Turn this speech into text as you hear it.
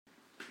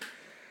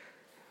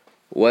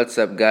What's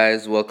up,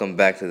 guys? Welcome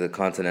back to the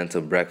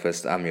Continental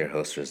Breakfast. I'm your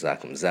host,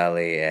 Razak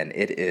Mzali, and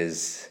it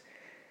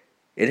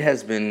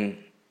has been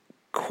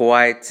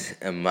quite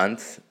a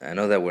month. I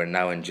know that we're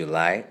now in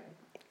July,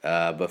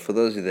 but for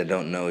those of you that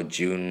don't know,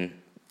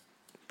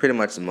 pretty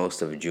much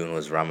most of June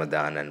was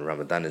Ramadan, and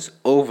Ramadan is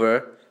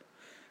over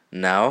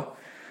now.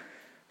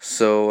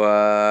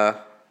 So,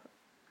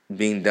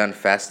 being done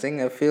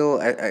fasting, I feel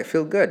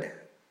good.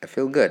 I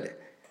feel good.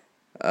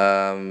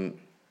 Um,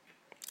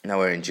 Now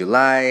we're in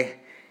July,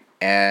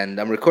 and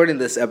I'm recording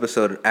this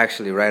episode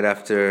actually right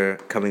after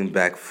coming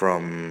back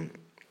from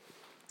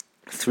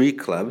three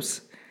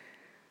clubs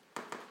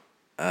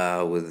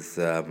with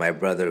my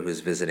brother who's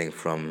visiting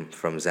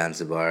from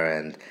Zanzibar.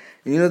 And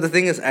the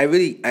thing is,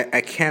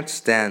 I can't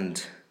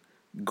stand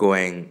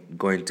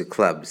going to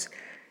clubs.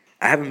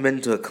 I haven't been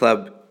to a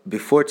club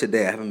before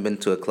today. I haven't been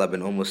to a club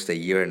in almost a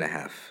year and a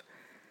half.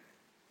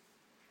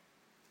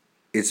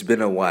 It's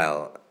been a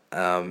while.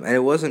 And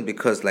it wasn't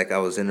because like I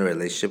was in a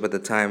relationship at the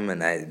time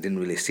and I didn't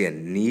really see a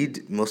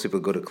need. Most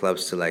people go to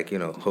clubs to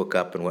hook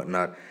up and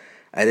whatnot.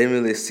 I didn't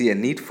really see a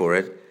need for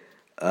it.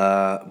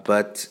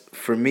 But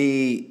for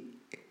me,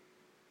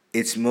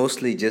 it's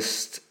mostly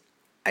just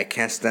I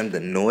can't stand the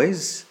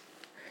noise.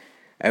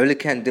 I really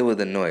can't deal with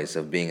the noise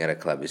of being at a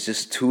club. It's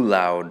just too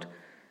loud.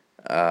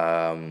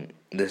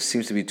 There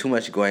seems to be too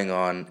much going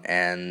on,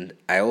 and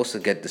I also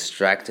get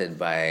distracted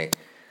by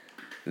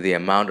the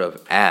amount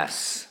of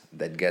ass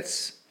that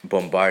gets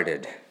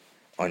bombarded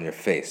on your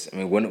face. I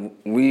mean, when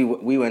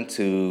we went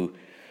to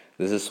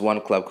there's this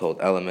one club called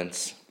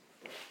Elements,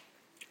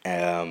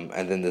 and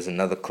then there's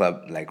another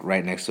club like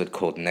right next to it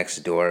called Next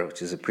Door,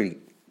 which is a pretty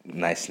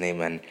nice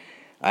name, and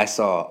I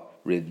saw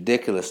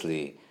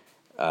ridiculously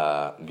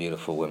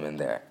beautiful women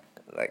there.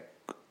 Like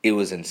it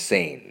was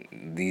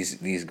insane.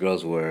 These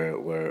girls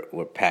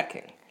were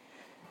packing,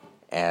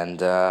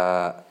 and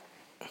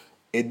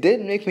it did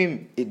make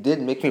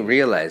me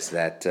realize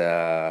that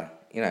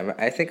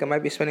I think I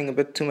might be spending a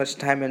bit too much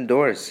time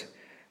indoors.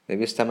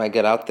 Maybe it's time I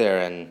get out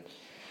there and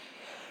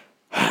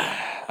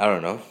I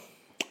don't know,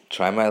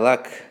 try my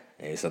luck.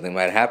 Maybe something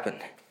might happen.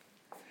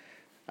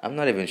 I'm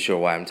not even sure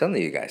why I'm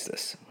telling you guys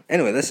this.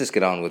 Anyway, let's just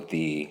get on with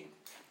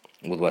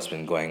what's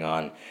been going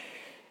on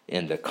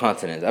in the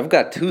continent. I've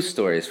got two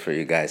stories for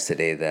you guys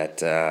today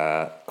that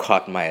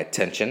caught my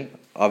attention.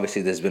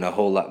 Obviously, there's been a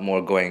whole lot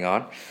more going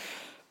on,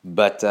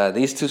 but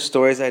these two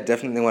stories I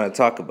definitely want to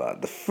talk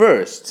about. The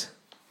first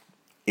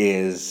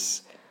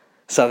is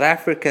South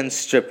African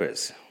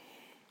strippers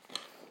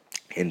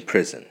in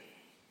prison.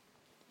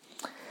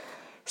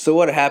 So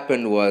what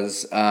happened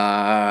was,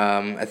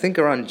 I think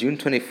around June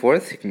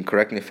 24th, you can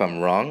correct me if I'm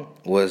wrong,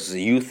 was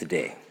Youth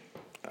Day,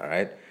 all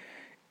right?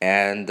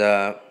 And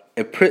a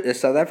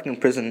South African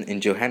prison in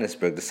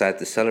Johannesburg decided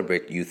to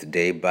celebrate Youth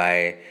Day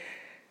by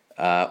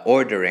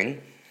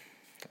ordering,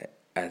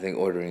 I think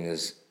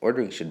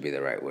ordering should be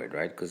the right word,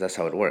 right? Because that's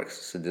how it works.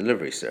 It's a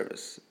delivery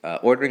service.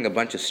 Ordering a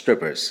bunch of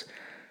strippers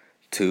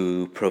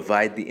to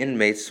provide the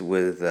inmates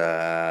with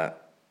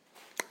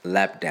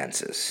lap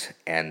dances,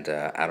 and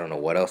I don't know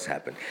what else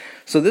happened.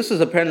 So this was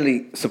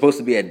apparently supposed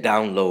to be a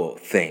down low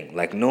thing.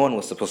 Like no one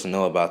was supposed to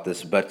know about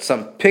this, but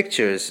some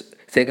pictures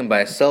taken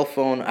by a cell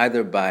phone,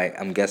 either by,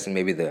 I'm guessing,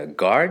 maybe the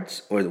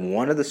guards or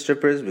one of the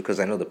strippers, because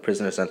I know the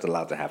prisoners aren't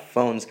allowed to have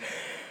phones,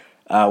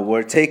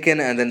 were taken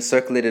and then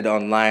circulated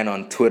online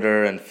on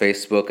Twitter and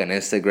Facebook and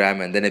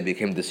Instagram, and then it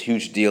became this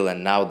huge deal,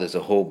 and now there's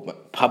a whole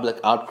public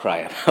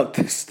outcry about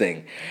this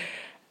thing.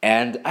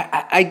 And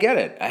I get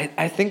it.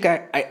 I think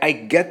I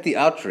get the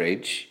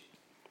outrage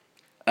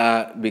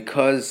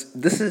because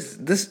this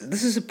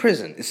is a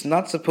prison. It's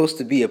not supposed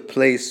to be a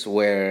place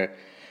where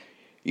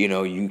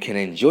you can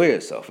enjoy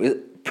yourself.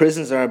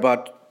 Prisons are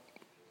about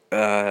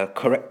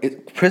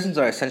prisons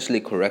are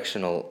essentially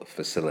correctional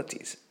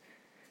facilities.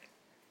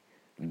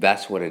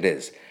 That's what it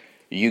is.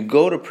 You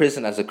go to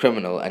prison as a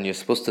criminal and you're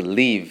supposed to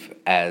leave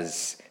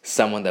as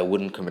someone that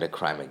wouldn't commit a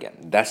crime again.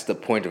 That's the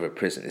point of a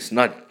prison. It's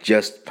not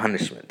just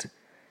punishment.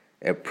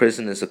 A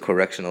prison is a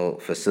correctional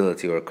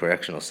facility or a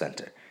correctional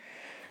center.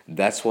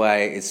 That's why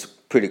it's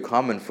pretty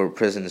common for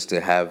prisons to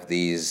have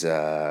these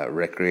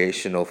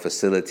recreational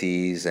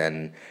facilities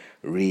and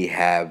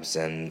rehabs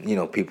and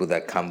people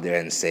that come there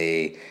and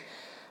say,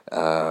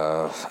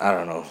 I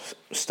don't know,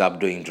 stop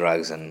doing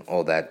drugs and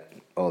all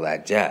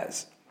that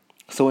jazz.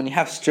 So when you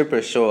have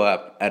strippers show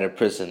up at a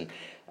prison,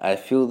 I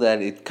feel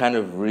that it kind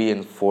of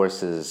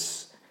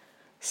reinforces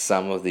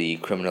some of the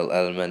criminal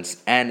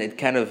elements, and it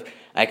kind of,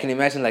 I can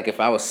imagine like if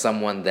I was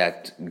someone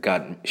that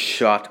got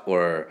shot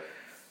or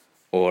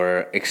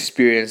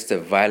experienced a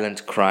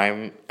violent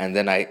crime, and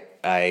then I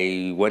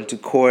went to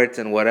court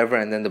and whatever,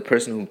 and then the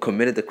person who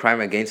committed the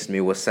crime against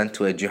me was sent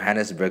to a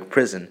Johannesburg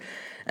prison,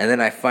 and then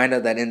I find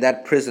out that in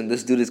that prison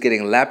this dude is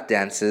getting lap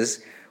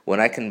dances when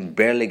I can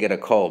barely get a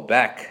call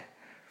back.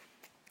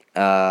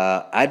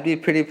 I'd be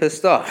pretty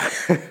pissed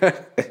off.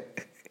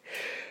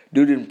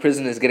 Dude in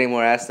prison is getting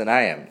more ass than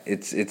I am.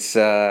 It's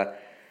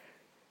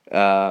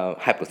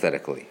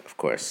hypothetically, of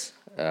course,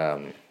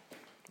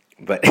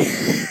 but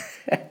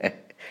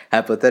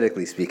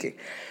hypothetically speaking.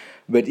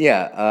 But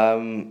yeah,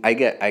 I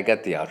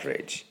get the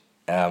outrage.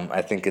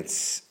 I think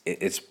it's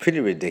pretty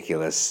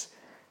ridiculous.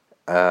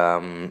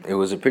 It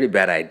was a pretty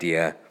bad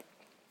idea,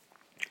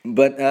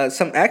 but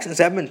some actions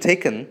have been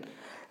taken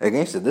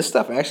against it. This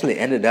stuff actually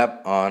ended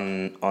up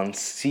on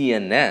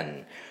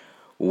CNN,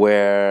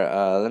 where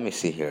let me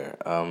see here.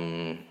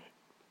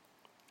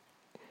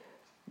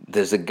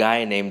 There's a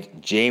guy named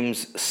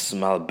James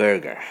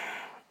Smalberger.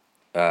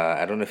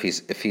 I don't know if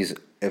he's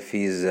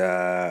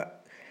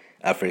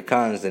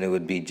Afrikaans, then it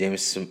would be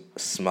James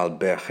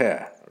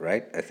Smalberger,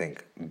 right? I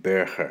think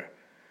Berger.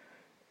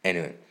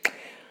 Anyway,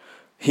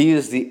 he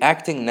is the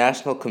acting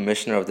national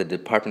commissioner of the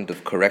Department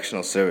of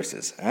Correctional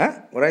Services. Huh?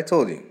 What I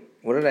told you?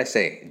 What did I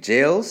say?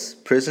 Jails,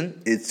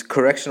 prison, it's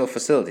correctional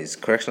facilities,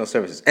 correctional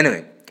services.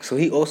 Anyway, so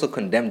he also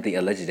condemned the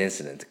alleged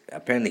incident.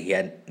 Apparently, he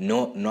had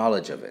no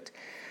knowledge of it.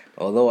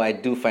 Although I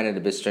do find it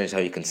a bit strange how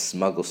you can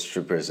smuggle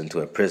strippers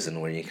into a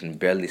prison when you can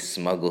barely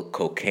smuggle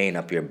cocaine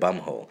up your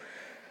bumhole.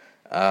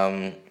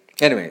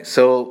 Anyway,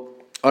 so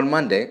on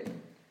Monday,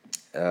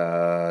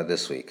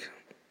 this week,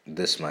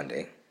 this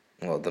Monday,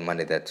 well, the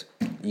Monday that,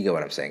 you get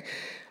what I'm saying,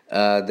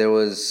 there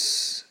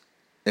was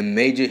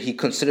he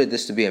considered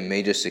this to be a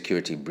major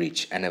security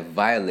breach and a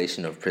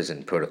violation of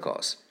prison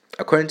protocols.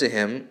 According to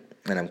him,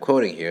 and I'm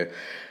quoting here,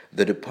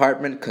 the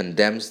department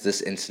condemns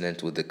this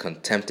incident with the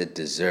contempt it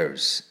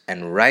deserves.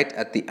 And right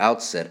at the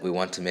outset, we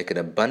want to make it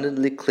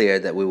abundantly clear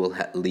that we will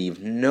leave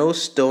no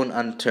stone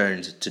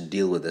unturned to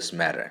deal with this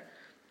matter.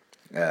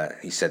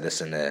 He said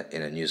this in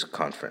a news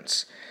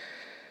conference.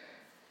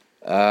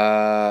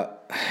 And,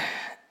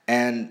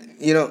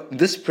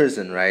 this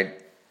prison,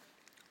 right?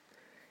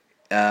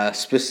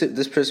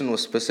 This prison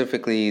was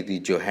specifically the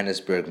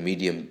Johannesburg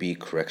Medium B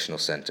Correctional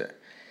Center.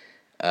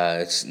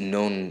 It's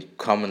known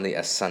commonly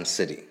as Sun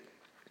City.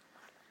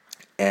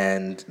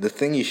 And the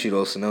thing you should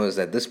also know is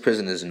that this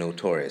prison is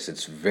notorious.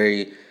 It's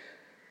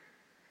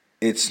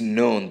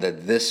known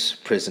that this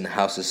prison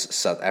houses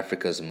South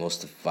Africa's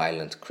most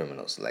violent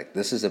criminals. Like,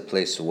 this is a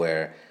place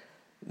where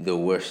the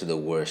worst of the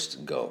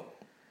worst go.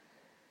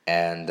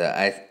 And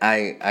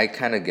I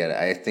kind of get it.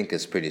 I think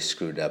it's pretty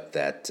screwed up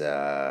that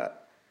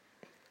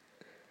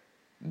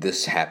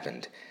this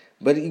happened.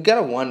 But you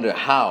gotta wonder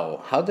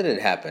how. How did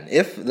it happen?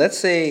 If let's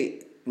say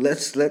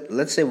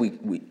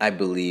I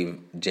believe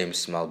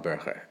James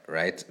Smalberger,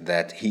 right?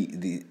 That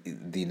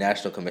the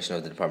National Commissioner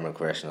of the Department of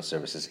Correctional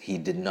Services, he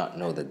did not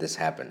know that this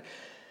happened.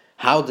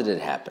 How did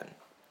it happen?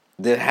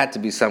 There had to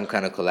be some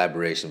kind of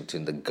collaboration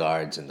between the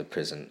guards and the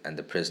prison and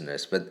the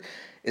prisoners. But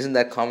isn't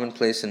that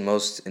commonplace in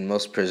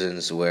most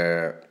prisons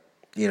where,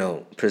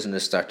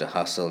 prisoners start to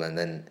hustle and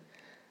then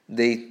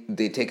they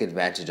take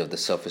advantage of the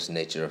selfish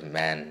nature of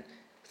man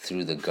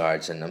through the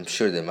guards, and I'm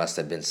sure there must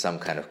have been some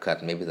kind of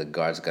cut. Maybe the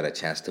guards got a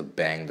chance to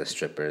bang the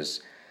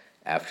strippers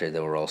after they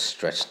were all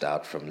stretched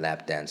out from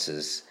lap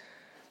dances.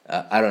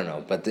 I don't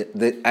know, but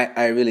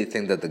I really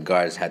think that the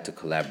guards had to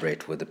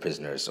collaborate with the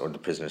prisoners, or the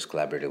prisoners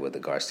collaborated with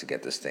the guards to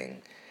get this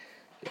thing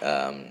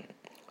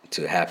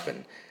to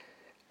happen.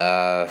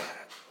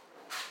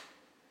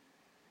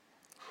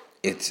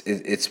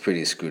 It's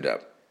pretty screwed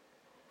up.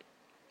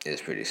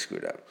 It's pretty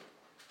screwed up.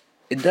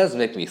 It does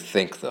make me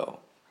think, though.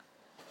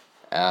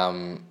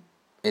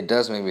 It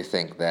does make me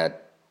think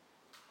that,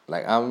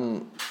 like,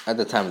 at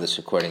the time of this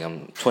recording,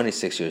 I'm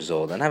 26 years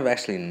old, and I've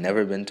actually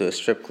never been to a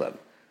strip club,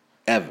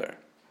 ever.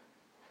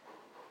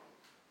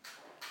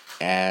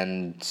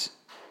 And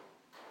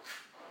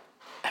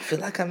I feel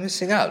like I'm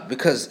missing out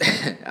because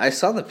I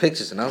saw the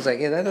pictures and I was like,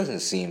 yeah, that doesn't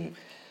seem.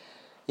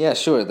 Yeah,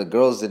 sure, the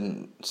girls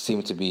didn't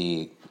seem to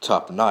be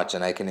top notch,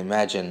 and I can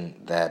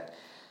imagine that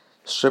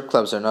strip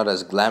clubs are not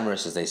as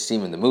glamorous as they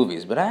seem in the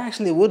movies, but I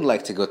actually would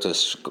like to go to a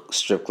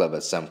strip club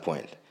at some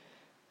point.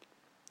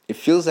 It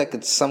feels like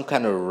it's some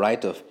kind of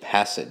rite of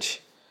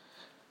passage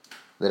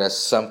that at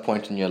some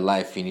point in your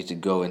life you need to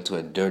go into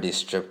a dirty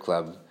strip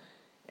club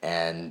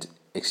and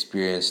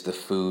experience the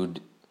food,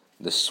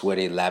 the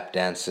sweaty lap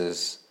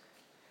dances.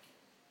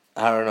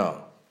 I don't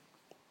know.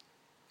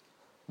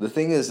 The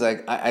thing is,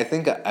 like, I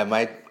think I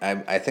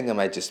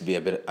might just be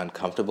a bit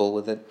uncomfortable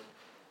with it.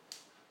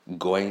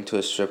 Going to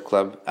a strip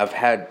club. I've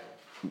had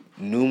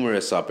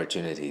numerous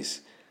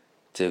opportunities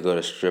to go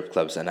to strip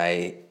clubs, and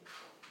I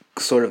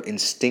sort of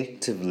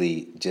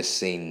instinctively just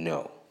say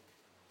no.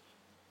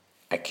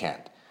 I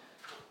can't.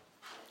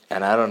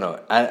 And I don't know.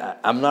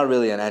 I'm not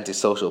really an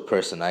antisocial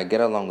person. I get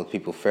along with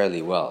people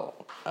fairly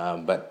well.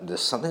 But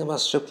there's something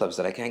about strip clubs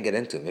that I can't get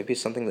into. Maybe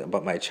something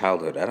about my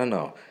childhood. I don't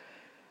know.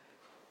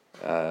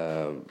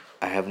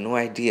 I have no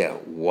idea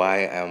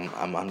why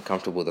I'm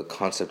uncomfortable with the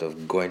concept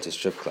of going to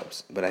strip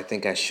clubs, but I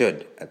think I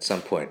should at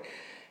some point.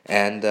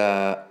 And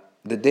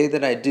the day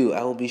that I do,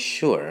 I will be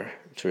sure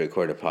to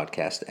record a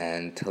podcast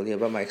and tell you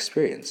about my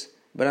experience.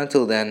 But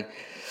until then,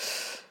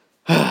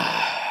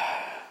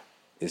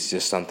 it's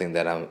just something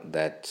that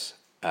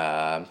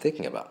I'm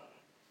thinking about.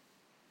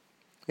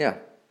 Yeah.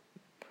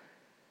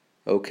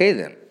 Okay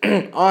then,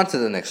 on to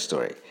the next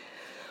story.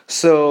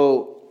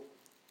 So,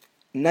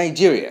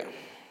 Nigeria.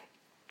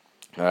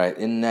 All right,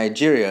 in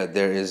Nigeria,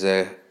 there is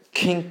a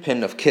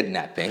kingpin of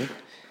kidnapping,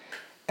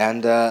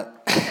 And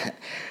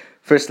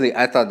firstly,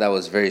 I thought that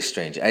was very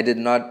strange. I did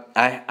not.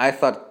 I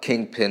thought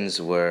kingpins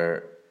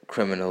were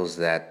criminals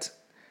that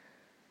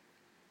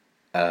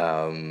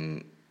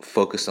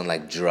focused on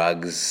like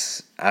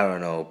drugs. I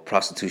don't know,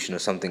 prostitution or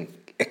something.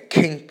 A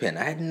kingpin.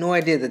 I had no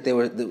idea that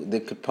they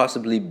could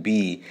possibly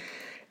be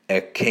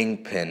a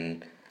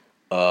kingpin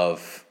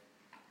of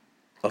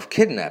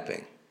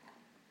kidnapping.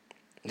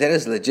 That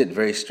is legit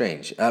very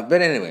strange.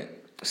 But anyway,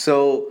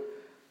 so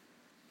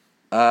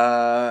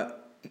uh,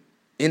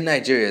 in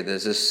Nigeria,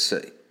 there's this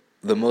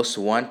the most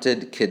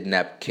wanted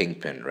kidnap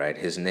kingpin, right?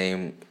 His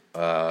name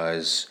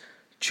is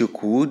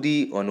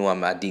Chukwudi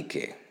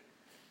Onwamadike,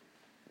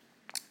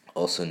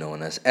 also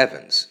known as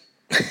Evans.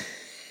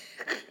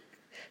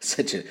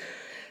 Such a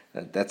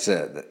that's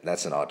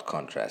an odd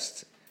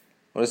contrast.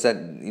 What is that?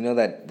 You know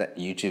that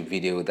YouTube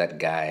video with that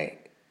guy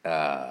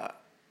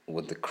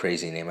with the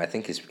crazy name? I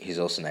think he's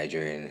also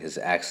Nigerian. His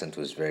accent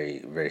was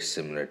very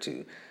similar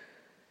to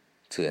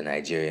a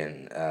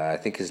Nigerian. I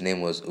think his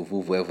name was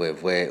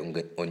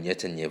Uvuvwevwe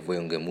Onyetenyevwe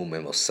Ungemume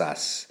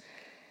Mosas.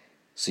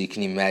 So you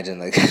can imagine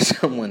like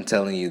someone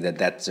telling you that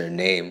that's their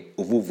name,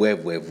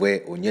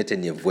 Uvuvwevwe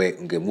Onyetenyevwe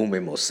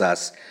Ungemume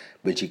Mosas,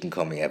 but you can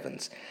call me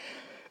Evans.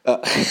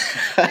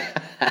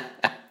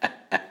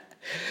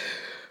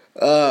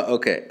 Uh,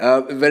 okay,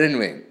 but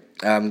anyway,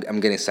 I'm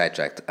getting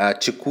sidetracked.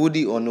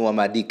 Chukwudi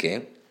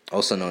Onuamadike,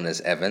 also known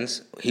as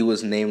Evans, he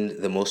was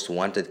named the most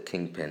wanted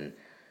kingpin,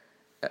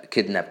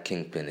 kidnap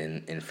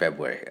kingpin in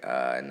February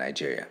in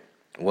Nigeria.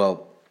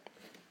 Well,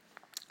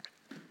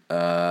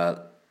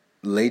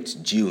 late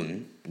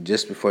June,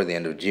 just before the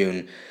end of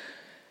June,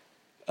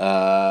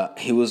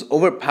 he was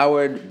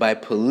overpowered by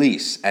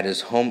police at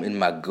his home in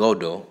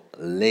Magodo,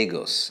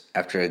 Lagos,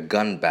 after a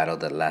gun battle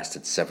that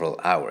lasted several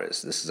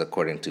hours. This is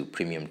according to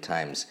Premium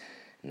Times,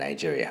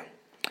 Nigeria.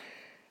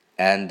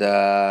 And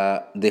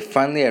they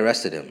finally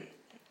arrested him.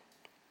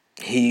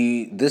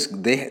 They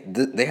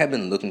have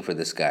been looking for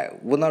this guy.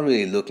 Well, not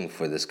really looking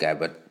for this guy,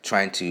 but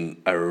trying to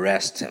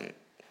arrest him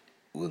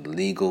with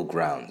legal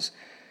grounds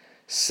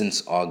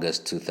since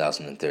August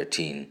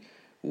 2013,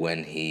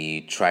 when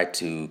he tried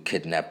to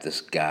kidnap this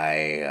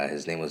guy.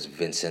 His name was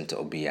Vincent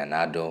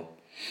Obianado.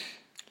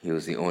 He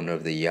was the owner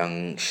of the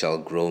Young Shall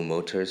Grow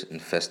Motors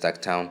in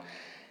Festac Town.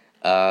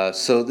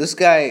 So this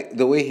guy,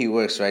 the way he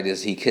works, right,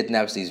 is he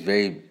kidnaps these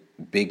very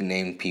big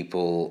name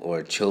people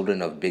or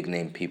children of big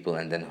name people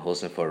and then holds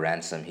them for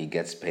ransom. He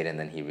gets paid and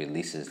then he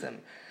releases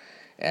them.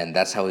 And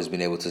that's how he's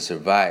been able to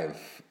survive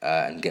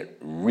and get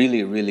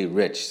really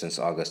rich since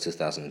August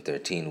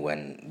 2013,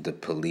 when the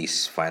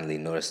police finally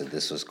noticed that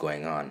this was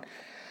going on.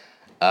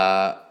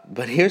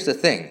 But here's the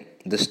thing: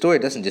 the story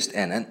doesn't just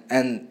end,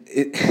 and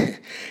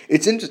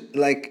it's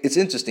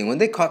interesting. When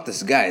they caught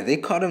this guy, they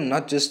caught him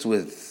not just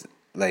with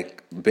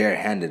like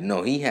barehanded.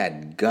 No, he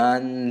had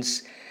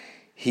guns.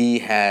 He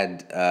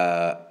had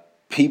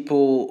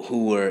people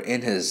who were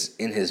in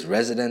his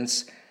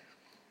residence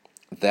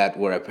that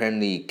were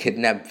apparently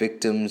kidnapped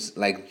victims.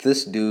 Like,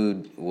 this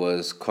dude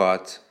was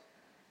caught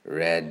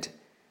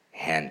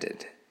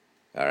red-handed.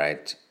 All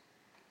right,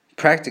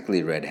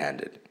 practically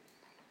red-handed.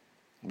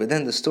 But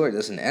then the story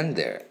doesn't end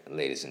there,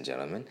 ladies and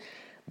gentlemen,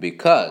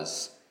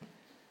 because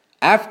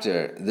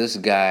after this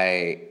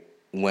guy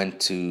went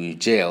to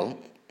jail,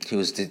 he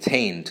was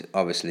detained,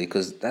 obviously,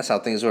 because that's how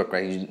things work,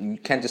 right? You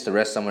can't just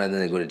arrest someone and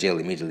then they go to jail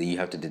immediately. You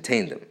have to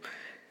detain them.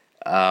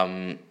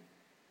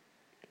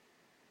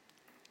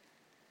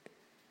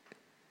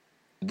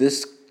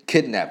 This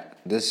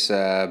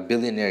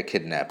billionaire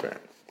kidnapper,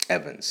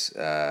 Evans,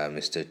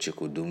 Mr.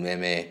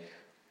 Chukwudumeme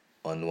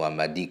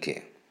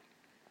Onwamadike,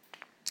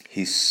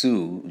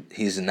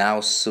 he's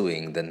now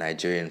suing the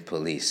Nigerian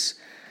police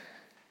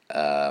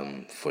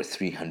for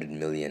 300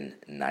 million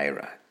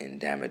naira in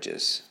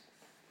damages.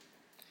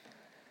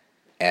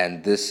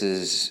 And this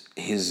is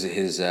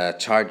his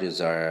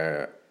charges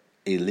are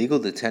illegal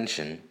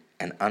detention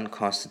and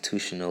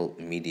unconstitutional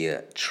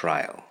media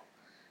trial.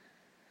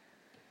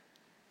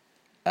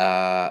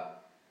 I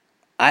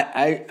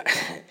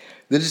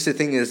the interesting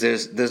thing is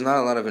there's not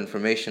a lot of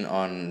information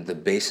on the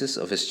basis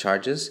of his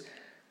charges,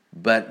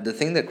 but the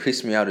thing that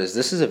creeps me out is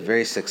this is a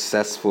very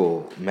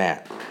successful man.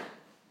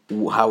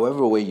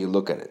 However way you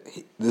look at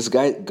it, this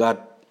guy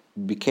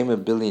became a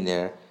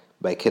billionaire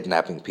by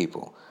kidnapping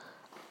people.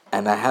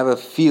 And I have a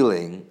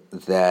feeling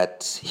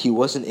that he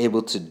wasn't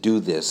able to do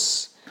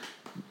this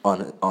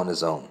on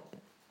his own.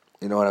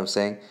 You know what I'm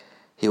saying?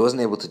 He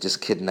wasn't able to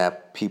just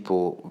kidnap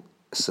people,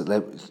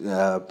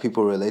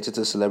 people related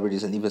to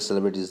celebrities and even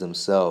celebrities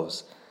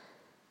themselves,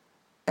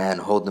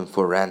 and hold them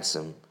for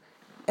ransom,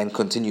 and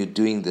continue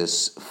doing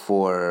this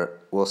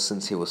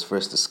since he was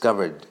first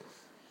discovered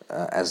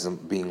as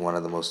being one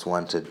of the most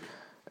wanted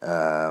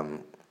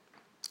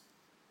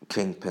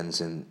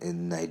kingpins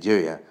in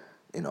Nigeria.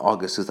 In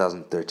August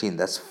 2013,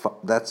 that's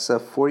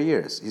 4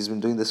 years. He's been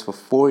doing this for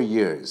 4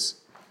 years,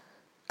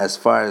 as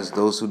far as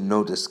those who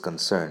know this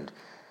concerned.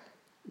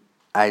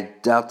 I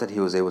doubt that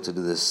he was able to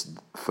do this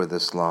for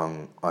this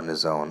long on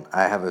his own.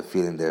 I have a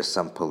feeling there's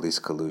some police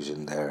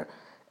collusion there,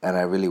 and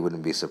I really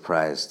wouldn't be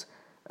surprised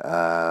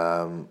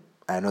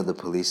I know the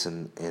police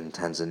in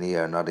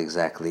Tanzania are not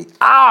exactly.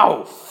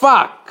 Ow!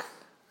 Fuck!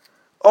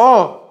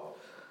 Oh!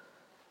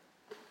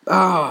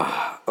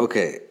 Oh!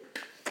 Okay.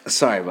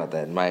 Sorry about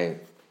that. My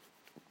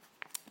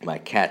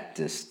cat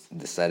just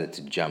decided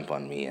to jump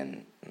on me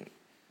and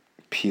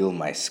peel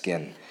my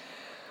skin.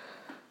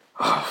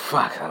 Oh,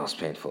 fuck, that was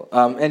painful.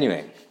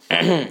 Anyway.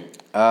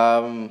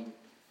 um,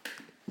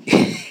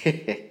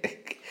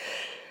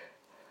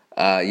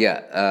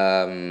 yeah.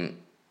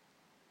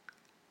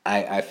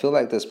 I feel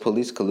like there's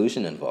police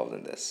collusion involved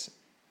in this.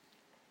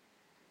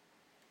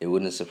 It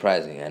wouldn't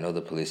surprise me. I know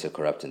the police are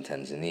corrupt in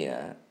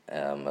Tanzania.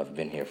 I've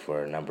been here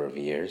for a number of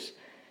years,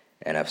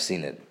 and I've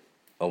seen it.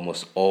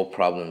 Almost all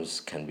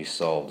problems can be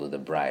solved with a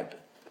bribe.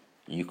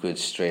 You could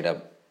straight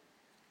up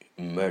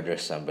murder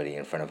somebody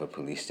in front of a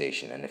police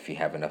station, and if you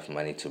have enough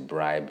money to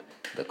bribe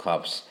the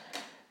cops,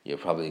 you're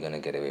probably going to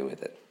get away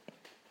with it.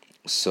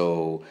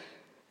 So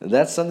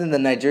that's something the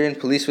Nigerian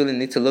police really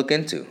need to look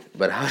into.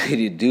 But how did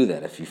you do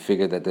that if you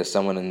figure that there's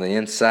someone on the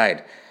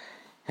inside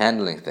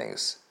handling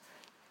things?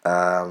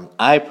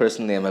 I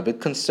personally am a bit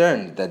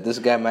concerned that this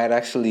guy might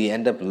actually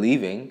end up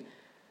leaving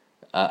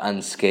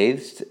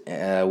unscathed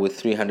with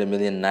 300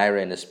 million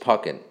naira in his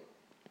pocket.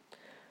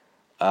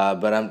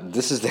 But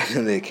this is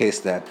definitely a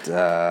case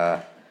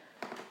that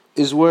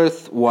is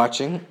worth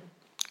watching,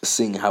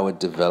 seeing how it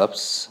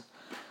develops.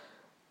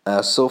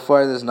 So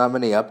far, there's not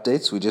many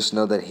updates. We just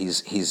know that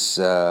he's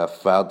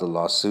filed the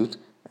lawsuit,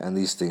 and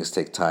these things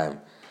take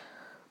time.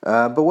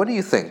 But what do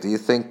you think? Do you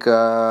think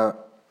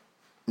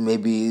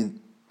maybe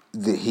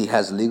he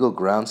has legal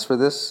grounds for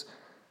this?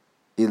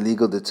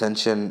 Illegal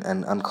detention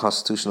and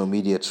unconstitutional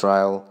media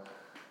trial.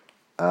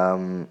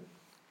 Do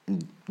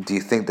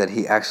you think that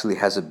he actually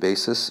has a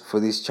basis for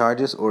these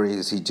charges, or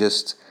is he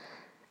just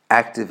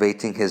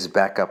activating his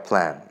backup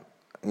plan?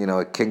 You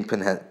know, Kingpin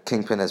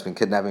has been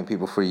kidnapping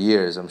people for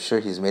years. I'm sure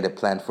he's made a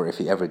plan for if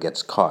he ever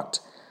gets caught.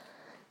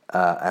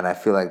 And I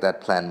feel like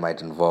that plan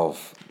might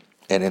involve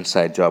an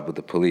inside job with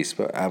the police.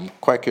 But I'm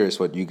quite curious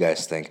what you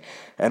guys think.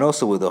 And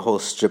also with the whole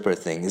stripper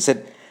thing,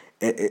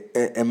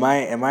 am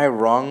I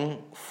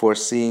wrong for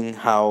seeing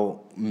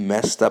how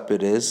messed up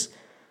it is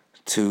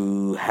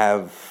to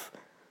have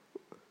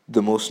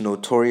the most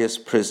notorious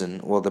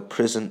prison, well, the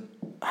prison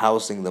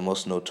housing the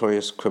most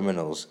notorious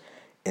criminals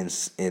in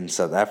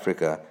South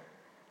Africa,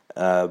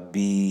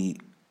 be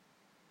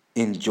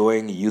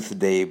enjoying Youth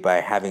Day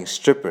by having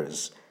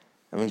strippers?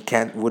 I mean,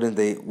 wouldn't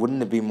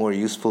it be more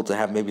useful to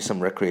have maybe some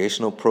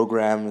recreational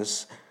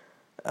programs,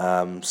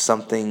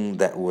 something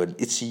that would?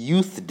 It's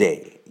Youth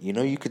Day, you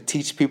know. You could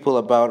teach people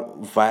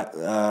about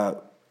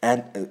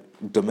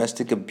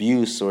domestic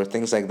abuse or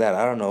things like that.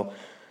 I don't know.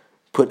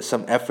 Put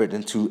some effort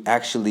into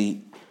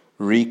actually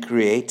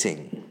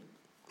recreating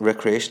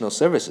recreational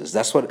services.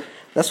 That's what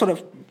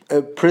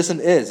a prison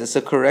is. It's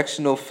a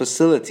correctional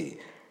facility,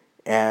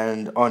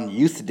 and on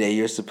Youth Day,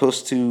 you're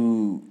supposed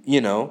to, you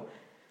know,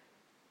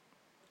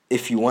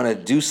 if you want to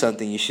do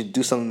something, you should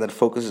do something that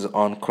focuses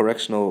on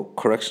correctional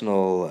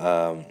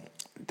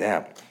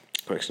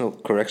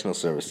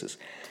services.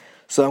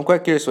 So I'm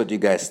quite curious what you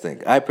guys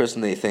think. I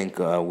personally think,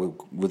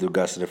 with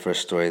regards to the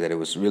first story, that it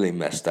was really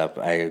messed up.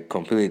 I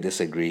completely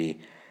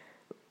disagree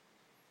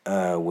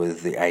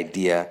with the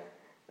idea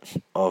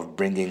of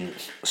bringing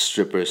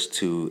strippers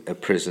to a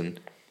prison.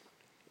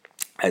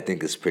 I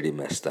think it's pretty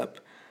messed up.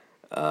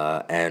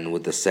 And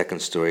with the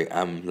second story,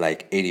 I'm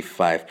like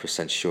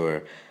 85%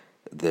 sure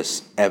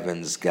this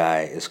Evans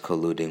guy is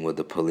colluding with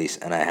the police,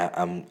 and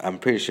I'm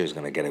pretty sure he's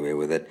gonna get away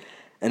with it.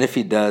 And if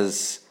he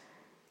does,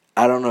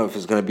 I don't know if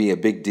it's gonna be a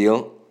big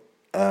deal,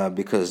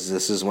 because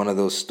this is one of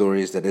those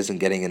stories that isn't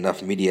getting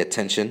enough media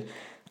attention.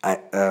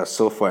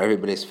 So far,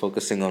 everybody's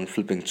focusing on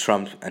flipping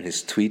Trump and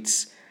his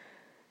tweets.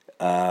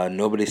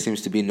 Nobody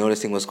seems to be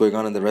noticing what's going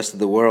on in the rest of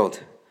the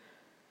world.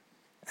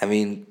 I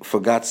mean, for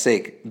God's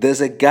sake,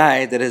 there's a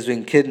guy that has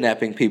been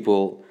kidnapping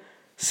people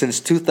since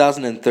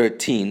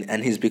 2013,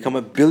 and he's become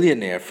a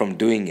billionaire from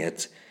doing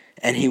it,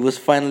 and he was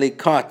finally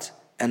caught,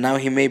 and now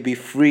he may be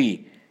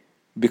free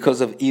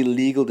because of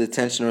illegal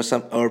detention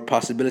or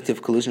possibility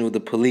of collusion with the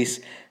police,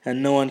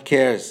 and no one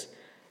cares.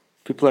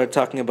 People are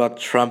talking about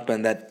Trump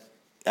and that,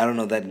 I don't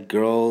know, that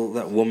girl,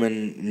 that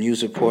woman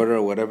news reporter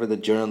or whatever, the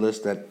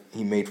journalist that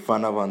he made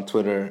fun of on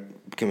Twitter,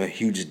 became a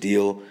huge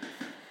deal.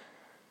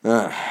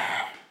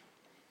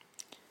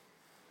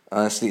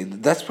 Honestly,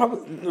 that's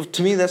probably,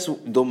 to me, that's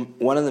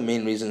one of the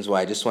main reasons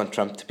why I just want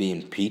Trump to be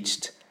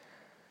impeached.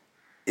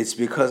 It's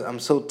because I'm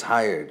so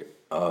tired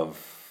of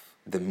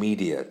the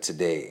media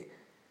today.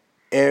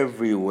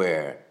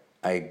 Everywhere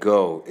I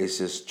go, it's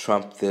just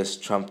Trump this,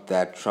 Trump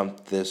that,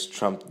 Trump this,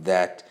 Trump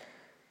that.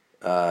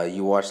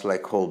 You watch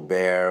like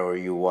Colbert or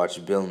you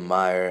watch Bill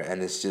Maher,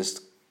 and it's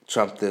just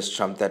Trump this,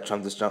 Trump that,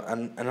 Trump this, Trump.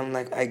 And I'm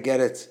like, I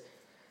get it.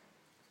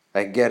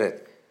 I get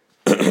it.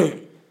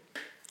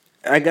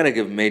 I gotta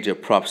give major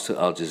props to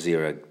Al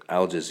Jazeera.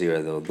 Al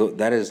Jazeera, though,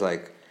 that is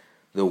like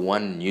the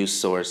one news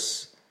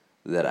source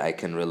that I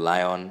can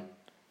rely on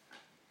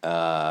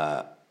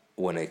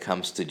when it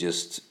comes to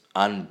just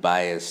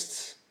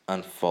unbiased,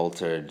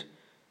 unfaltered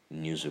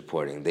news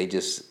reporting. They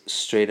just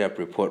straight up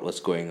report what's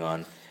going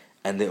on,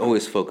 and they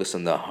always focus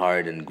on the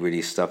hard and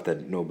gritty stuff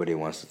that nobody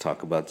wants to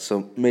talk about.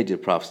 So major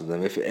props to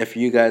them. If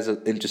you guys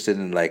are interested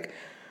in like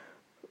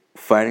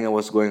finding out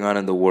what's going on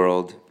in the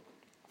world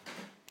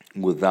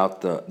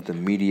without the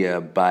media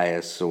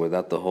bias or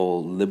without the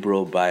whole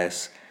liberal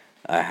bias,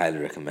 I highly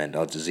recommend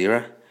Al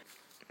Jazeera.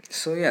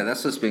 So yeah,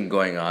 that's what's been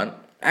going on.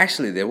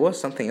 Actually, there was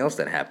something else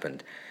that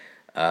happened.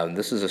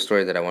 This is a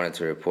story that I wanted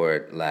to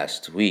report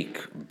last week,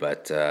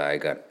 but I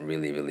got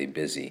really, really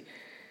busy.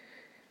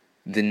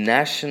 The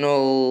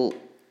National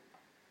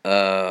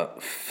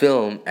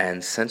Film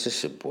and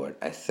Censorship Board,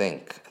 I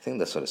think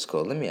that's what it's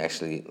called. Let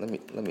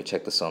me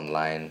check this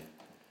online.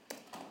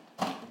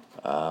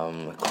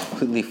 I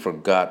completely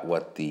forgot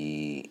what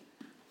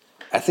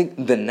I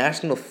think the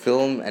National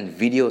Film and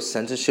Video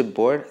Censorship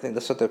Board, I think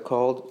that's what they're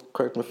called.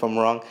 Correct me if I'm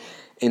wrong.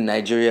 In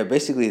Nigeria,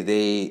 basically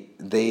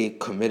they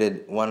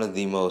committed one of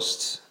the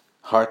most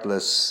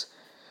heartless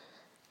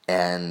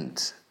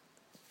and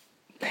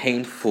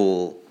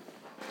painful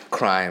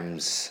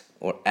crimes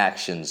or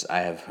actions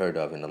I have heard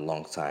of in a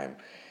long time,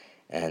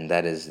 and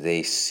that is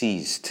they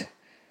seized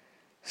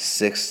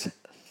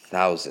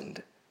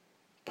 6,000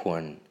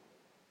 porn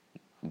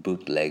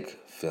bootleg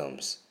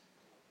films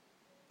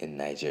in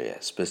Nigeria,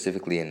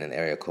 specifically in an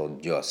area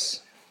called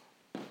Jos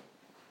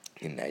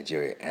in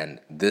Nigeria,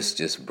 and this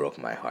just broke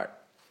my heart.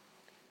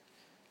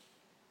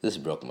 This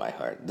broke my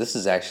heart. This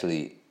is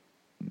actually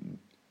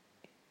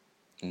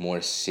more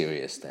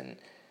serious than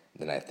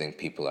I think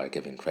people are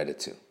giving credit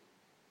to.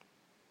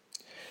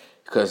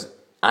 Because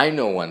I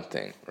know one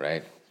thing,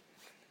 right?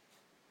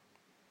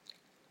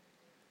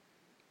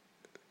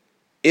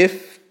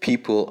 If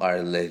people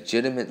are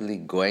legitimately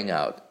going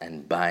out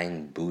and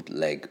buying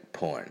bootleg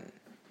porn,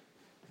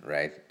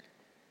 right?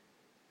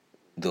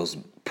 Those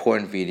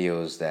porn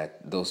videos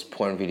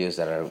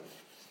that are,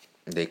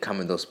 they come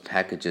in those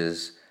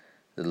packages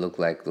that look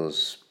like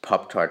those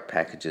Pop-Tart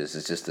packages.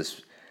 It's just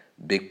this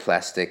big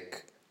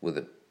plastic with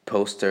a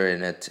poster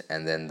in it,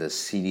 and then the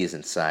CD is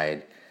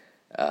inside.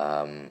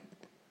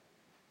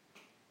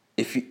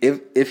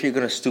 If you're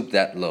gonna stoop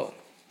that low,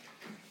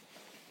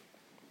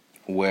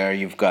 where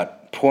you've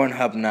got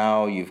Pornhub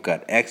now, you've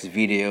got X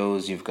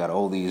videos, you've got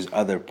all these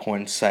other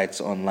porn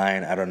sites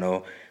online. I don't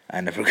know.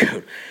 I never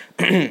go.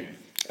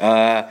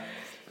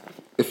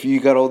 If you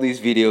got all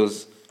these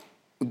videos,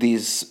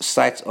 these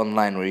sites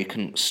online where you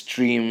can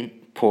stream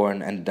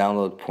porn and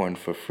download porn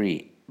for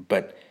free,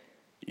 but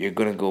you're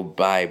gonna go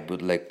buy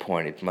bootleg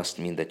porn, it must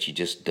mean that you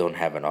just don't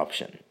have an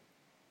option.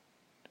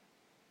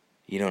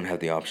 You don't have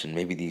the option.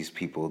 Maybe these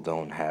people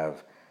don't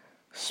have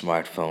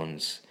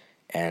smartphones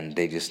and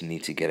they just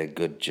need to get a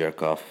good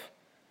jerk off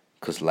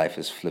because life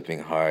is flipping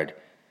hard.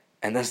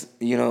 And that's,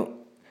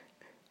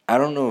 I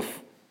don't know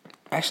if,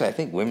 actually, I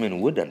think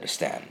women would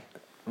understand.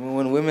 I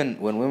mean, when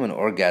women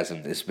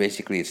orgasm, it's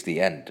the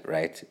end,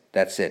 right?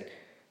 That's it.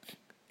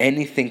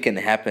 Anything can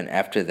happen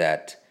after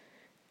that,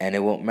 and it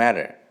won't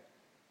matter.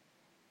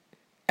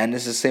 And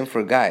it's the same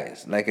for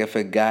guys. Like if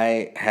a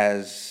guy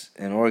has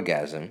an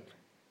orgasm,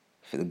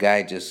 if the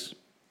guy just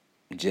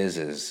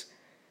jizzes,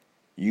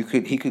 he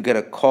could get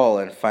a call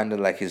and find out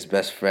like his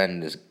best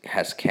friend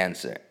has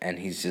cancer, and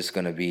he's just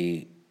gonna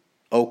be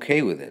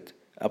okay with it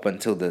up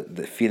until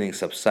the feeling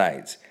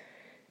subsides.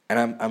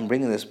 And I'm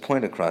bringing this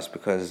point across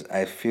because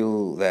I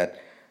feel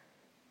that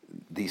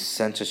these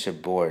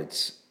censorship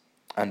boards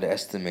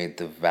underestimate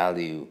the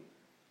value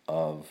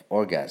of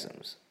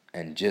orgasms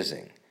and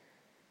jizzing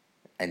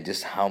and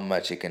just how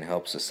much it can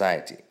help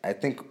society. I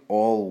think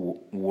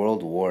all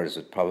world wars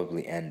would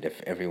probably end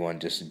if everyone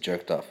just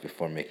jerked off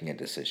before making a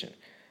decision.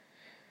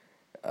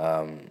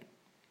 And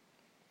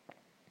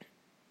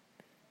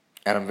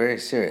I'm very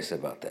serious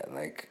about that.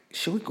 Like,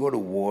 should we go to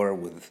war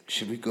with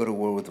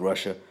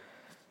Russia?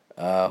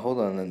 Hold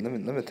on,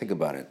 let me think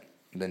about it.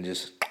 Then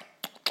just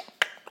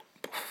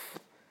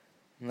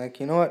I'm like,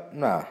 you know what?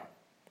 Nah,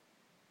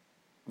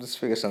 let's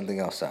figure something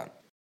else out.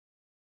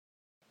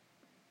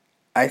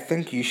 I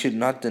think you should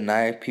not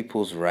deny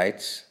people's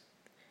rights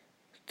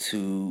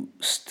to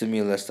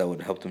stimulus that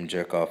would help them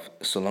jerk off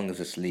so long as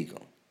it's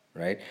legal,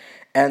 right?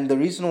 And the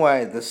reason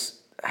why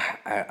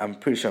I'm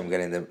pretty sure I'm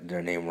getting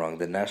their name wrong.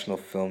 The National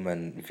Film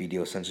and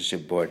Video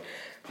Censorship Board,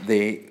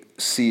 they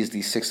seized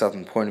these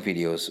 6,000 porn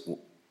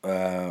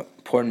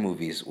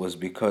movies, was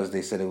because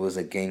they said it was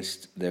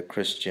against their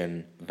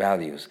Christian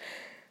values.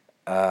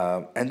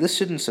 And this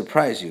shouldn't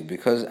surprise you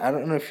because I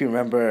don't know if you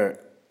remember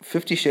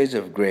 50 Shades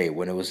of Grey,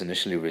 when it was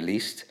initially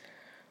released,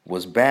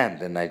 was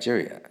banned in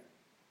Nigeria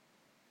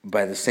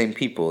by the same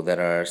people that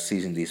are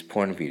seizing these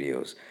porn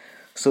videos.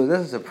 So it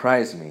doesn't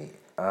surprise me.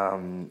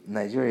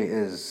 Nigeria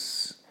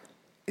is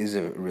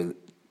a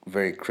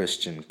very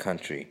Christian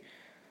country,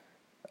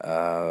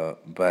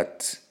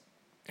 but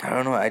I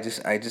don't know. I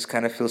just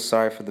kind of feel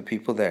sorry for the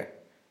people there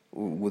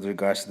with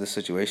regards to this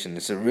situation.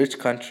 It's a rich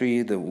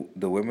country. The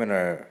women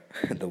are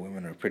the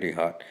women are pretty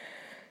hot.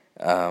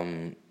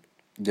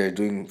 They're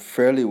doing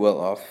fairly well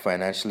off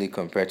financially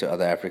compared to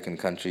other African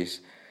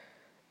countries.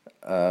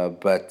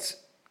 But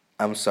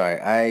I'm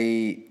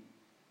sorry.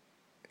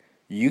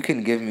 You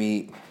can give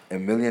me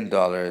 $1 million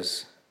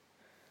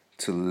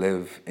to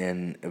live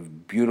in a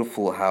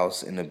beautiful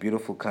house in a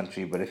beautiful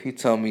country, but if you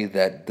tell me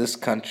that this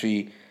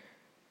country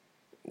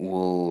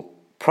will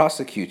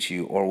prosecute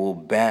you or will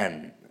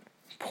ban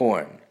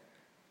porn,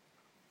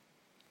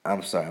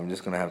 I'm sorry, I'm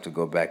just gonna have to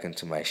go back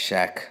into my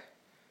shack.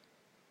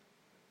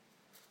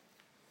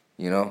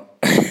 You know?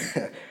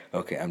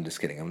 Okay, I'm just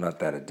kidding. I'm not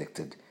that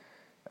addicted.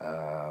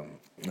 I'm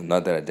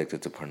not that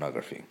addicted to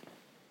pornography.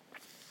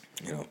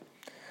 You know?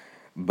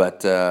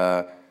 But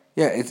yeah,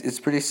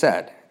 it's pretty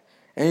sad.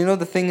 And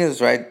the thing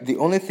is, right? The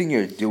only thing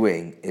you're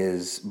doing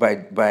is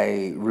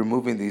by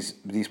removing these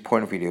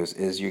porn videos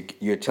is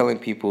you're telling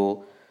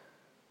people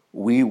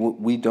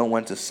we don't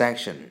want to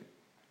sanction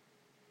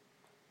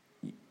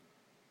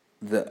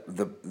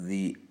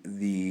the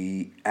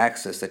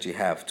access that you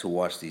have to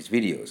watch these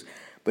videos,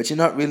 but you're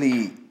not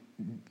really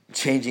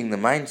changing the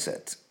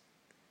mindset.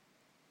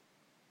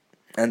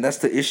 And that's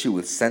the issue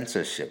with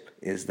censorship,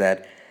 is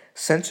that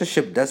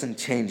censorship doesn't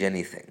change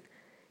anything.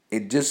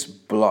 It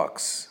just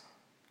blocks,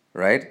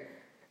 right?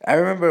 I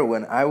remember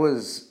when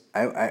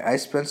I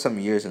spent some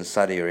years in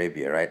Saudi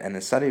Arabia, right? And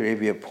in Saudi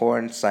Arabia,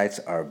 porn sites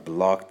are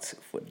blocked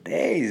for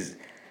days.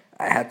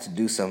 I had to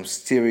do some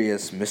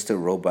serious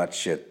Mr. Robot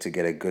shit to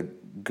get a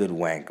good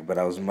wank, but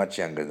I was much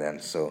younger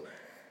then. So,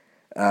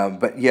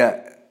 but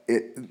yeah,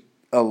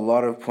 a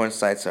lot of porn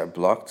sites are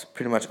blocked.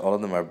 Pretty much all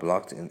of them are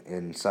blocked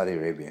in Saudi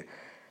Arabia.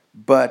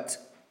 But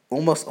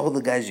almost all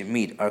the guys you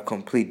meet are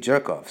complete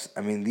jerk offs.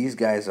 I mean, these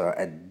guys are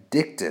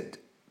addicted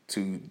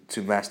to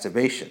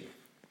masturbation.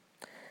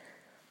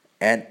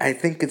 And I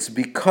think it's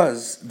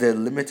because they're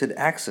limited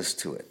access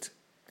to it.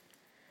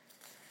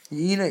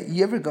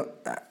 You ever go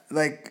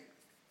like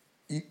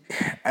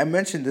I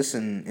mentioned this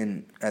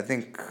in I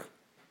think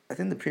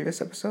the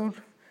previous episode,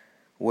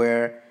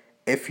 where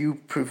if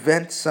you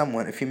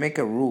make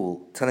a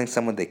rule telling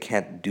someone they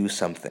can't do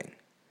something,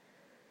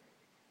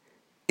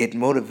 it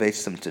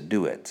motivates them to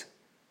do it.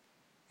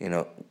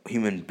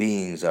 Human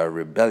beings are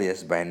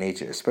rebellious by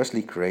nature,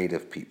 especially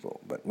creative people,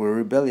 but we're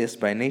rebellious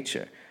by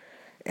nature.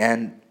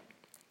 And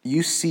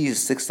you see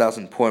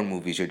 6,000 porn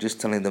movies, you're just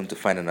telling them to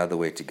find another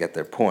way to get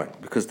their porn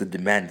because the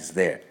demand is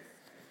there.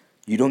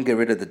 You don't get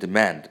rid of the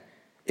demand.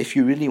 If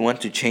you really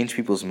want to change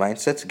people's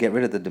mindsets, get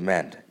rid of the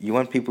demand. You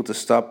want people to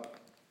stop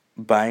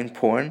buying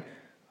porn,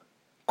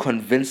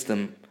 convince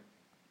them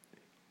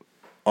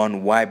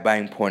on why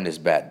buying porn is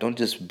bad. Don't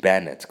just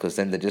ban it, because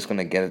then they're just going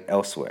to get it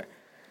elsewhere.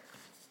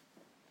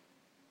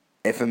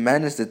 If a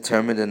man is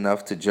determined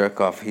enough to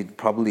jerk off, he'd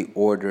probably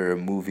order a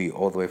movie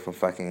all the way from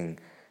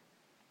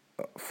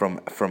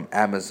from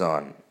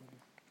Amazon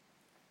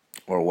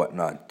or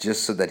whatnot,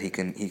 just so that he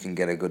can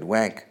get a good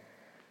wank.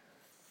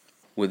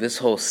 With this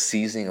whole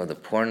seizing of the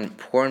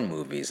porn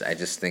movies, I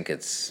just think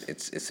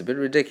it's a bit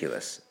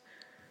ridiculous.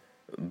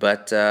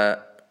 But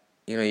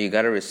you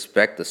got to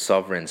respect the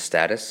sovereign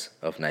status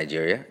of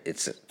Nigeria.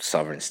 It's a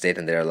sovereign state,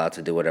 and they're allowed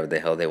to do whatever the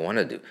hell they want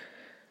to do.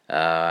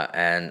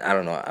 And I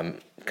don't know.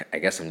 I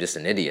guess I'm just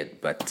an idiot,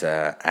 but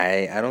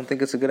I don't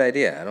think it's a good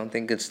idea. I don't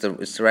think it's the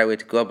right way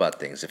to go about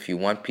things. If you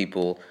want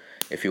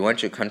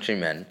your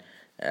countrymen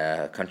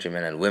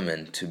and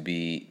women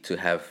to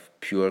have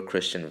pure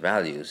Christian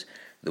values,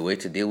 the way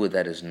to deal with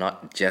that is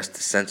not just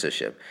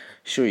censorship.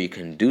 Sure, you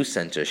can do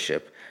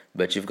censorship,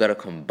 but you've got to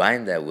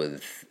combine that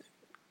with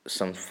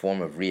some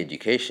form of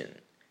re-education.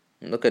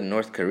 Look at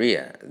North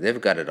Korea.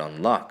 They've got it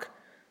on lock.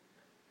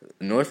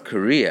 North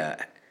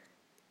Korea,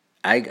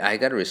 I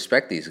got to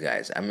respect these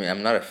guys. I mean,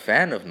 I'm not a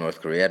fan of North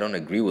Korea. I don't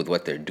agree with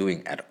what they're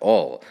doing at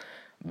all.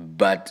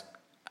 But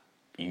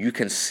you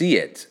can see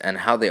it and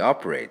how they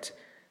operate.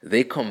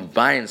 They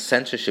combine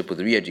censorship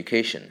with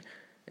re-education.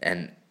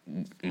 And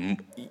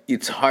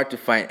it's hard to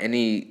find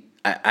any.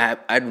 I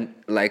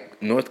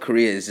like North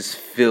Korea is just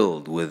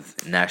filled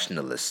with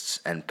nationalists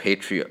and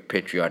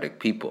patriotic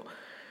people.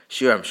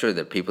 Sure, I'm sure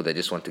there are people that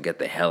just want to get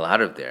the hell out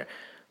of there,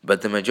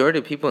 but the majority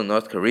of people in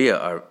North Korea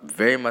are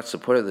very much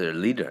supportive of their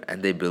leader,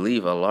 and they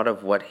believe a lot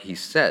of what he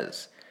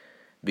says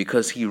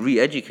because he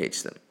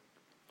re-educates them.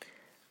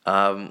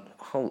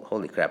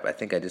 Holy crap! I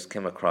think I just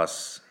came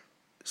across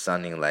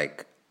sounding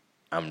like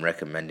I'm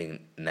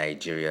recommending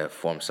Nigeria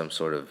form some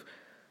sort of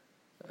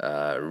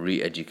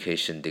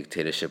re-education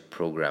dictatorship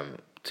program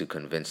to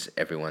convince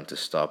everyone to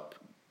stop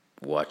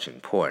watching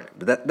porn.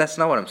 But that's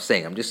not what I'm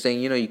saying. I'm just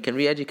saying, you can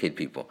re-educate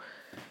people.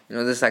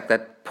 There's like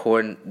that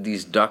porn,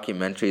 these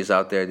documentaries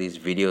out there, these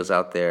videos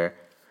out there,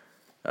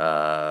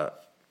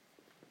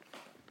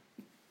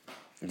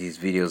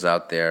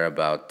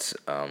 about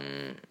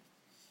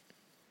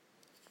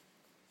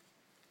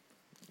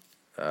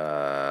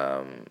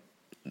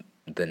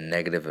the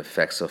negative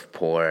effects of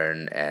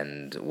porn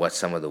and what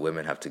some of the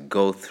women have to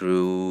go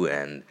through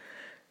and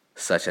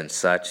such and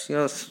such.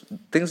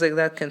 Things like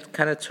that can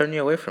kind of turn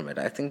you away from it.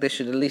 I think they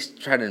should at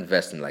least try to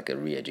invest in like a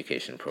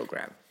re-education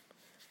program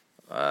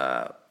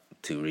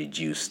to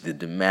reduce the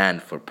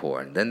demand for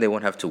porn. Then they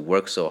won't have to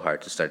work so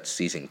hard to start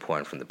seizing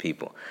porn from the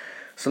people.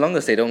 So long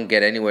as they don't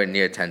get anywhere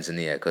near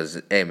Tanzania,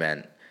 because, hey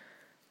man,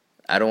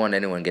 I don't want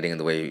anyone getting in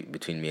the way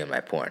between me and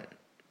my porn.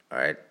 All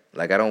right?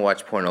 Like, I don't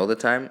watch porn all the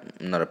time.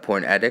 I'm not a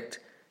porn addict.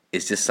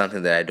 It's just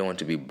something that I don't want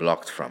to be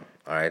blocked from.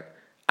 All right.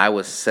 I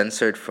was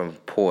censored from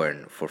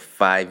porn for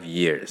 5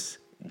 years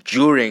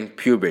during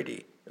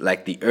puberty,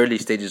 like the early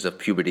stages of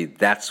puberty.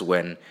 That's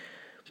when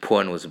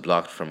porn was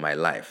blocked from my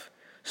life.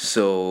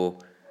 So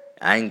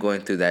I ain't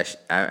going through that.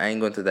 I ain't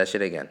going through that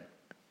shit again.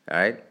 All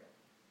right.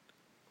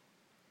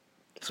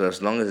 So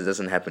as long as it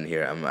doesn't happen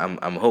here,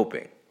 I'm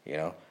hoping. You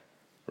know.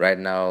 Right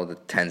now, the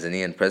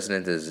Tanzanian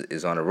president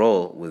is on a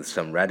roll with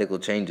some radical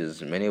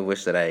changes, many of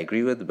which that I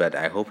agree with, but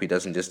I hope he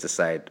doesn't just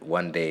decide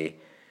one day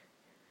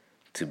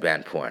to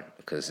ban porn.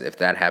 Because if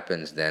that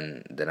happens,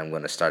 then I'm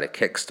going to start a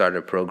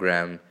Kickstarter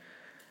program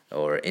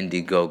or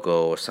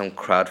Indiegogo or some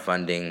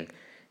crowdfunding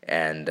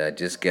and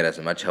just get as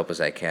much help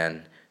as I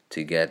can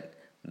to get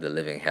the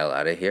living hell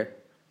out of here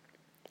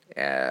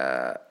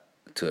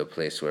to a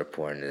place where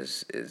porn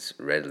is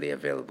readily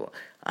available.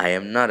 I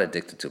am not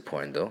addicted to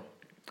porn, though.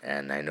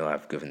 And I know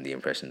I've given the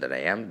impression that I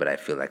am, but I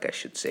feel like I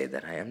should say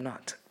that I am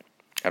not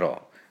at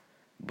all.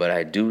 But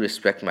I do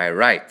respect my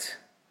right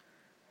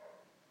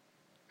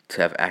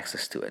to have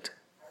access to it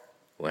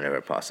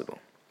whenever possible.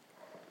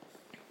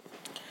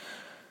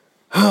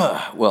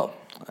 Well,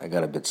 I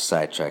got a bit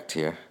sidetracked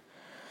here.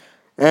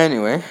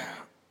 Anyway,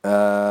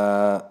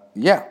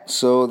 yeah,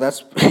 so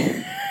that's...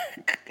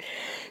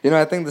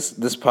 I think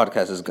this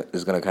podcast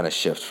is going to kind of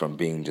shift from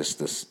being just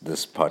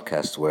this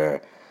podcast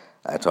where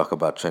I talk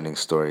about trending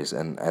stories,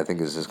 and I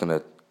think it's just going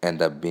to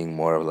end up being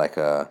more of like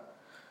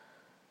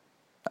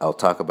I'll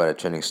talk about a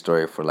trending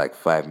story for like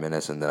 5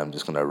 minutes, and then I'm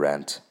just going to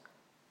rant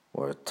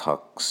or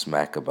talk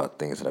smack about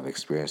things that I've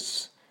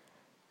experienced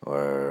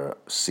or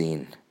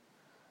seen.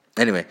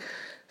 Anyway,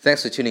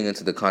 thanks for tuning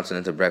into the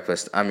Continental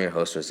Breakfast. I'm your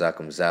host, Razak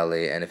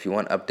Mzali, and if you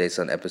want updates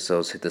on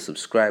episodes, hit the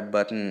subscribe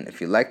button. If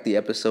you liked the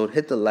episode,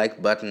 hit the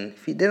like button.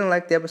 If you didn't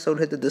like the episode,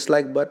 hit the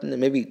dislike button, and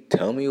maybe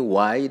tell me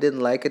why you didn't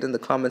like it in the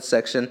comments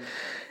section.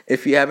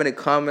 If you have any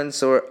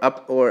comments or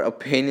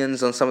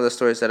opinions on some of the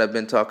stories that I've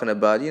been talking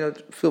about,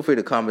 feel free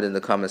to comment in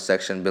the comments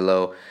section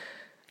below.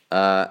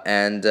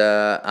 And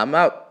I'm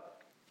out.